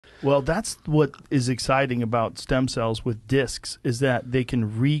Well, that's what is exciting about stem cells with discs is that they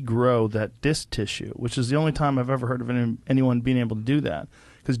can regrow that disc tissue, which is the only time I've ever heard of anyone being able to do that.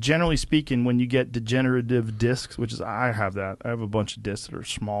 Because generally speaking, when you get degenerative discs, which is I have that, I have a bunch of discs that are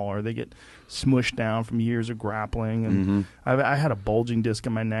smaller. They get smushed down from years of grappling, and I had a bulging disc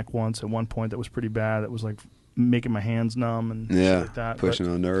in my neck once at one point that was pretty bad. That was like making my hands numb and shit like that. Pushing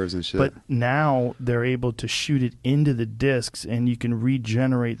on nerves and shit. But now they're able to shoot it into the discs, and you can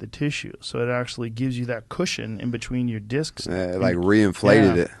regenerate the tissue. So it actually gives you that cushion in between your discs. Yeah, like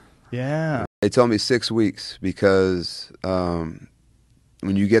reinflated it. Yeah. They told me 6 weeks because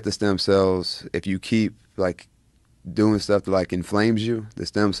when you get the stem cells, if you keep like doing stuff that like inflames you, the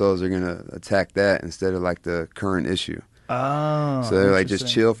stem cells are gonna attack that instead of like the current issue. Oh, so they're like, just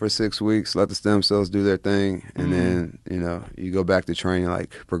chill for 6 weeks, let the stem cells do their thing, and then you go back to training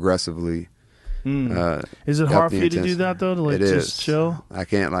like progressively. Is it hard for you to do that though? To like just chill? I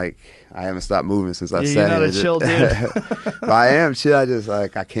can't I haven't stopped moving since I sat here. You're not here. a chill dude. But I am chill. I just I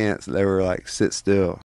can't ever like sit still.